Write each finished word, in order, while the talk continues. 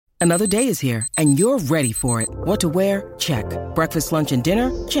Another day is here, and you're ready for it. What to wear? Check. Breakfast, lunch, and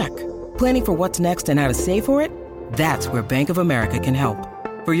dinner? Check. Planning for what's next and how to save for it? That's where Bank of America can help.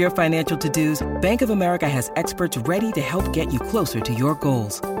 For your financial to-dos, Bank of America has experts ready to help get you closer to your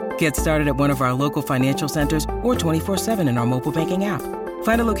goals. Get started at one of our local financial centers or 24/7 in our mobile banking app.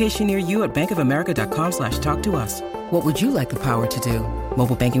 Find a location near you at bankofamerica.com/talktous. What would you like the power to do?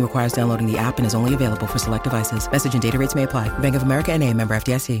 Mobile banking requires downloading the app and is only available for select devices. Message and data rates may apply. Bank of America N.A., member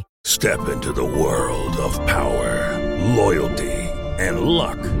FDIC. Step into the world of power, loyalty, and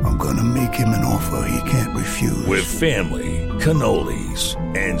luck. I'm gonna make him an offer he can't refuse. With family, cannolis,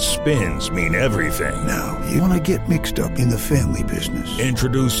 and spins mean everything. Now, you wanna get mixed up in the family business.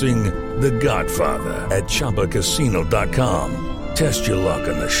 Introducing The Godfather at ChumbaCasino.com. Test your luck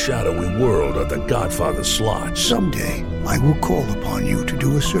in the shadowy world of The Godfather slot. Someday, I will call upon you to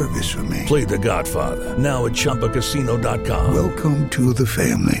do a service for me. Play The Godfather, now at ChumbaCasino.com. Welcome to the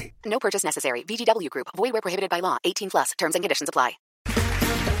family. No purchase necessary. VGW Group. Void where prohibited by law. 18+. Terms and conditions apply.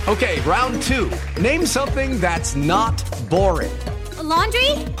 Okay, round two. Name something that's not boring. A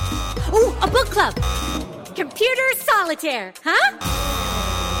laundry? Ooh, a book club. Computer solitaire, huh?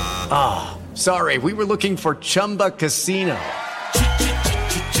 Ah, sorry. We were looking for Chumba Casino.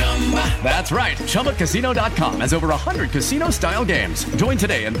 That's right. ChumbaCasino.com has over 100 casino-style games. Join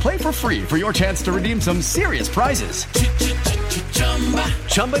today and play for free for your chance to redeem some serious prizes.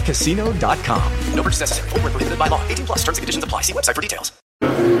 ChumbaCasino.com. No purchase necessary. Void where prohibited by law. 18+. Terms and conditions apply. See website for details.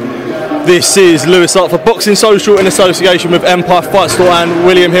 This is Lewis Art for Boxing Social in association with Empire Fight Store and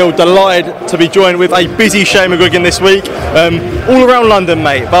William Hill. Delighted to be joined with a busy Shane McGuigan this week. All around London,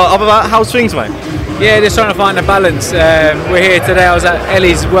 mate. But other than that, how's things, mate? Yeah, just trying to find a balance. We're here today. I was at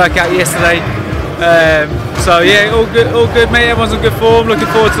Ellie's workout yesterday. So yeah, all good, mate. Everyone's in good form. Looking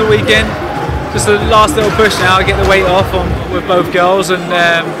forward to the weekend. Just a last little push now. I get the weight off with both girls, and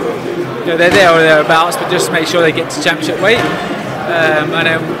they're there or thereabouts. But just make sure they get to championship weight, and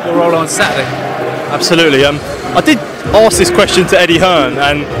then we'll roll on Saturday. Absolutely. I did ask this question to Eddie Hearn,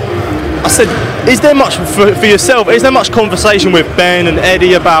 and I said, is there much for yourself? Is there much conversation with Ben and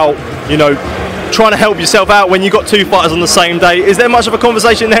Eddie about, trying to help yourself out when you got two fighters on the same day? Is there much of a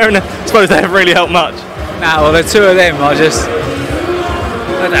conversation there? And I suppose they haven't really helped much. Nah, well, the two of them are just,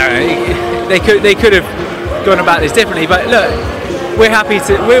 I don't know, they could have gone about this differently. But look, we're happy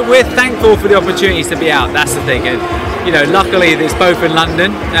to, we're thankful for the opportunities to be out. That's the thing. And luckily it's both in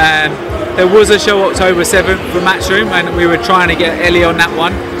London. There was a show October 7th for Matchroom, and we were trying to get Ellie on that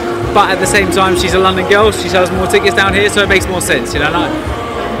one. But at the same time, she's a London girl. She sells more tickets down here, so it makes more sense.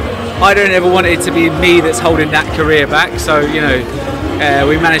 I don't ever want it to be me that's holding that career back. So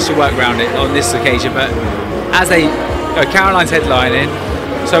we managed to work around it on this occasion. But as Caroline's headlining,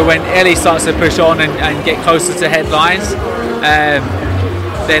 so when Ellie starts to push on and get closer to headlines,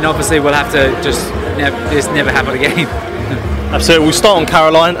 then obviously we'll have to just never happen again. Absolutely. We'll start on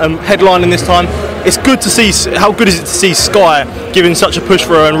Caroline. Headlining this time. It's good to see. How good is it to see Sky giving such a push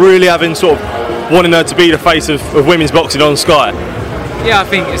for her and really having sort of wanting her to be the face of women's boxing on Sky? Yeah, I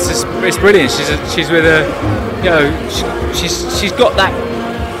think it's brilliant. She's with a, she's got that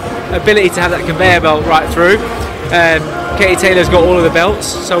ability to have that conveyor belt right through. Katie Taylor's got all of the belts,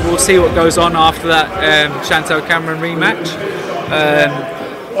 so we'll see what goes on after that Chantel Cameron rematch.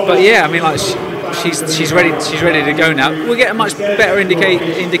 But yeah, I mean, she's ready to go now. We'll get a much better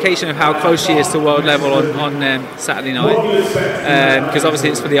indication of how close she is to world level on Saturday night, because obviously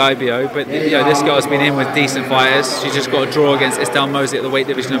it's for the IBO. But this girl's been in with decent fighters. She's just got a draw against Estelle Mosley at the weight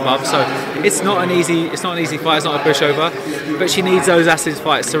division above, so it's not an easy fight. It's not a pushover, but she needs those acid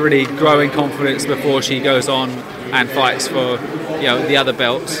fights to really grow in confidence before she goes on and fights for the other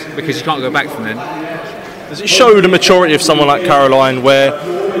belts, because you can't go back from then. Does it show the maturity of someone like Caroline, where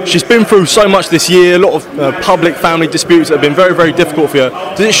she's been through so much this year, a lot of public family disputes that have been very, very difficult for her?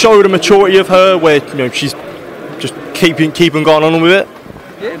 Does it show the maturity of her, where she's just keeping going on with it?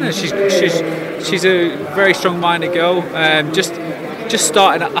 Yeah, no, she's a very strong-minded girl. Just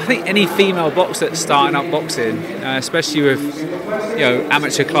starting. I think any female boxer that's starting up boxing, especially with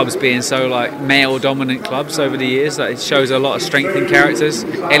amateur clubs being so male-dominant clubs over the years, it shows a lot of strength in characters.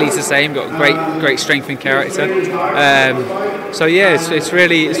 Ellie's the same, got great strength in character. So yeah, it's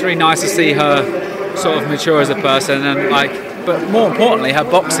really nice to see her sort of mature as a person, and but more importantly, her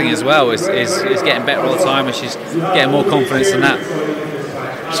boxing as well is getting better all the time, and she's getting more confidence in that.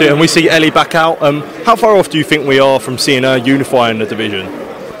 So, and we see Ellie back out. How far off do you think we are from seeing her unifying the division?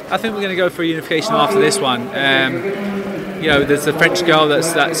 I think we're going to go for a unification after this one. There's the French girl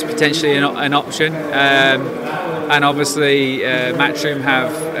that's potentially an option, and obviously Matchroom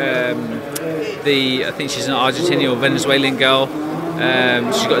have I think she's an Argentinian or Venezuelan girl,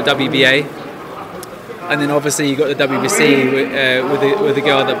 She's got the WBA. And then obviously you got the WBC with the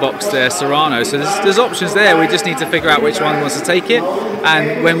girl that boxed Serrano. So there's options there. We just need to figure out which one wants to take it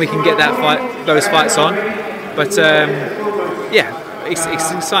and when we can get those fights on. But it's an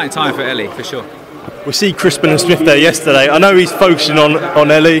exciting time for Ellie for sure. We see Chris Billam-Smith there yesterday. I know he's focusing on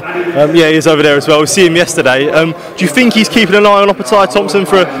Ellie. He's over there as well. We see him yesterday. Do you think he's keeping an eye on Oppenheimer Thompson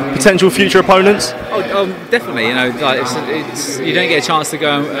for potential future opponents? Oh, definitely. You know, you don't get a chance to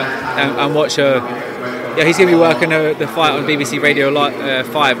go and watch her. Yeah, he's going to be working the fight on BBC Radio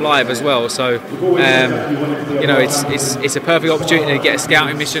 5 live as well. So, it's a perfect opportunity to get a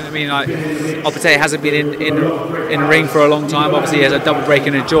scouting mission. I mean, like, Oppenheimer hasn't been in the ring for a long time. Obviously, he has a double break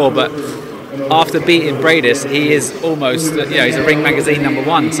in the jaw, but after beating Bradis, he is almost, he's a Ring Magazine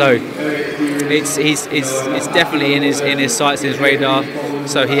 #1. So, it's definitely in his sights, in his radar.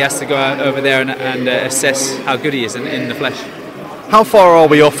 So he has to go out over there and assess how good he is in the flesh. How far are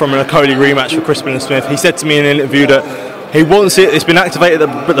we off from an Okolie rematch for Chris Billam-Smith? He said to me in an interview that he wants it, it's been activated,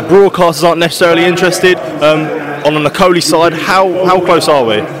 but the broadcasters aren't necessarily interested. On an Okolie side, how close are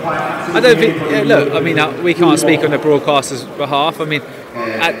we? I don't think, we can't speak on the broadcasters' behalf. I mean,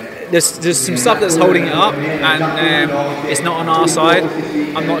 there's some stuff that's holding it up, and it's not on our side.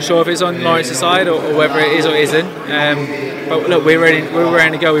 I'm not sure if it's on Lawrence's side or whether it is or isn't. But look, we're ready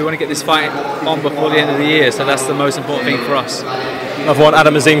to go. We want to get this fight on before the end of the year, so that's the most important thing for us. Another one,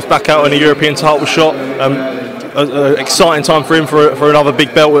 Adam Azim's back out in a European title shot. An exciting time for him for another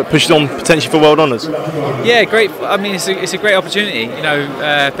big belt that pushes on potentially for world honours. Yeah, great. I mean, it's a great opportunity.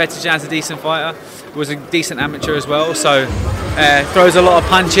 Petr-Jan's a decent fighter. Was a decent amateur as well. So throws a lot of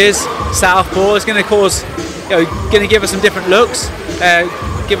punches. Southpaw is going to cause, going to give us some different looks.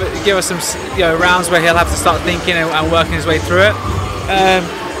 Give us some rounds where he'll have to start thinking and working his way through it.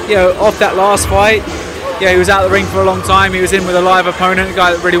 Off that last fight, he was out of the ring for a long time. He was in with a live opponent, a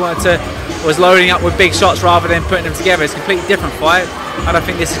guy that really was loading up with big shots rather than putting them together. It's a completely different fight, and I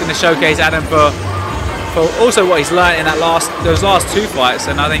think this is going to showcase Adam for also what he's learned in those last two fights.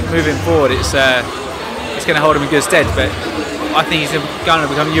 And I think moving forward, it's going to hold him in good stead. But I think he's going to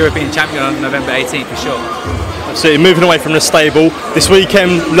become a European champion on November 18th for sure. Absolutely. Moving away from the stable,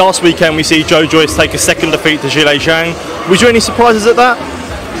 last weekend we see Joyce take a second defeat to Zhilei Zhang. Was there any surprises at that?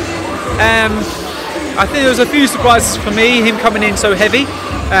 I think there was a few surprises for me, him coming in so heavy.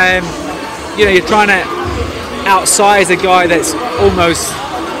 You're trying to outsize a guy that's almost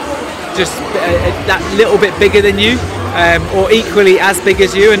just that little bit bigger than you, or equally as big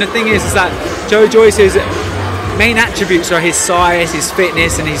as you. And the thing is that Joyce's main attributes are his size, his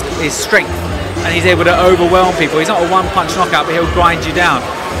fitness, and his strength. And he's able to overwhelm people. He's not a one-punch knockout, but he'll grind you down.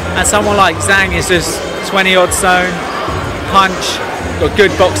 And someone like Zhang is just 20-odd stone, punch, got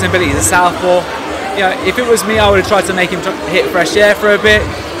good boxing ability. He's a southpaw. If it was me, I would have tried to make him hit fresh air for a bit.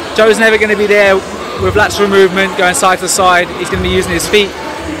 Joe's never going to be there with lateral movement, going side to side. He's going to be using his feet.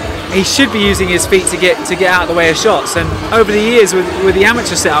 He should be using his feet to get out of the way of shots. And over the years with the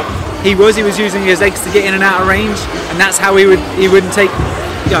amateur setup, he was using his legs to get in and out of range, and that's how he wouldn't take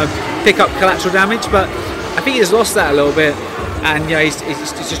pick up collateral damage. But I think he's lost that a little bit, and he's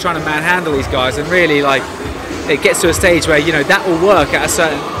just trying to manhandle these guys. And really, it gets to a stage where that will work at a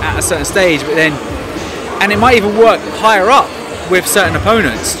certain stage, but then. And it might even work higher up with certain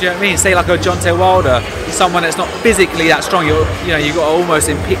opponents. Do you know what I mean? Say like a Deontay Wilder, someone that's not physically that strong. You've got to almost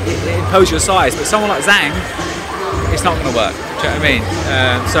impose your size. But someone like Zhang, it's not going to work. Do you know what I mean?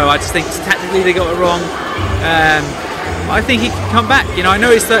 So I just think tactically they got it wrong. I think he can come back. I know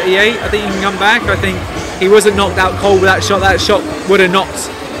he's 38. I think he can come back. I think he wasn't knocked out cold with that shot. That shot would have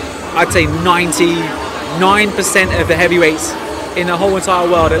knocked, I'd say 99% of the heavyweights in the whole entire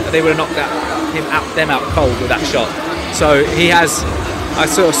world. They would have knocked them out cold with that shot. So he has. I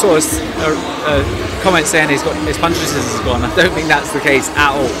saw a comment saying his punch resistance is gone. I don't think that's the case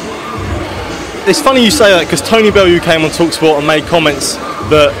at all. It's funny you say that because Tony Bellew came on TalkSport and made comments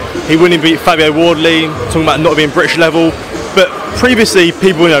that he wouldn't beat Fabio Wardley, talking about not being British level. But previously,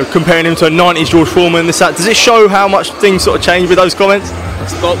 people comparing him to a 90s George Foreman. Does it show how much things sort of changed with those comments?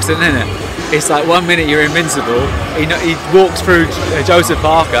 It's boxing, isn't it? It's like 1 minute you're invincible. He walks through Joseph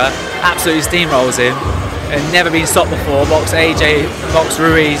Parker, absolutely steamrolls him, and never been stopped before. Box AJ, box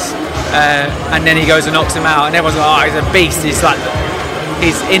Ruiz, and then he goes and knocks him out. And everyone's like, he's a beast. He's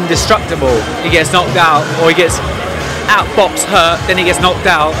indestructible. He gets knocked out, or he gets outboxed, hurt, then he gets knocked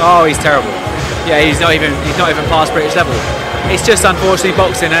out. Oh, he's terrible. Yeah, he's not even past British level. It's just unfortunately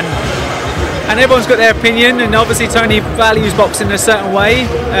boxing, and everyone's got their opinion. And obviously Tony values boxing in a certain way.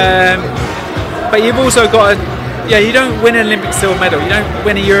 But you've also got you don't win an Olympic silver medal, you don't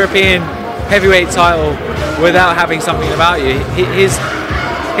win a European heavyweight title without having something about you.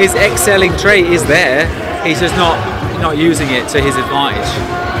 His excelling trait is there. He's just not using it to his advantage.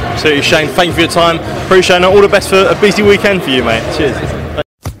 Absolutely, Shane. Thank you for your time. Appreciate it. All the best for a busy weekend for you, mate. Cheers.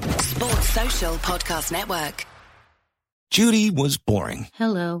 Sports Social Podcast Network. Judy was boring.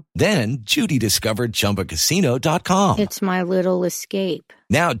 Hello. Then Judy discovered ChumbaCasino.com. It's my little escape.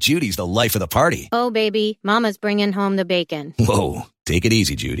 Now Judy's the life of the party. Oh, baby, mama's bringing home the bacon. Whoa, take it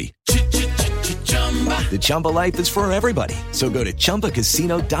easy, Judy. The Chumba life is for everybody. So go to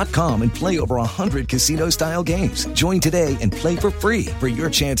ChumbaCasino.com and play over 100 casino-style games. Join today and play for free for your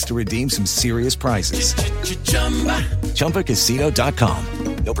chance to redeem some serious prizes. ChumbaCasino.com.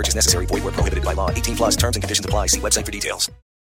 No purchase necessary. Void where prohibited by law. 18+ terms and conditions apply. See website for details.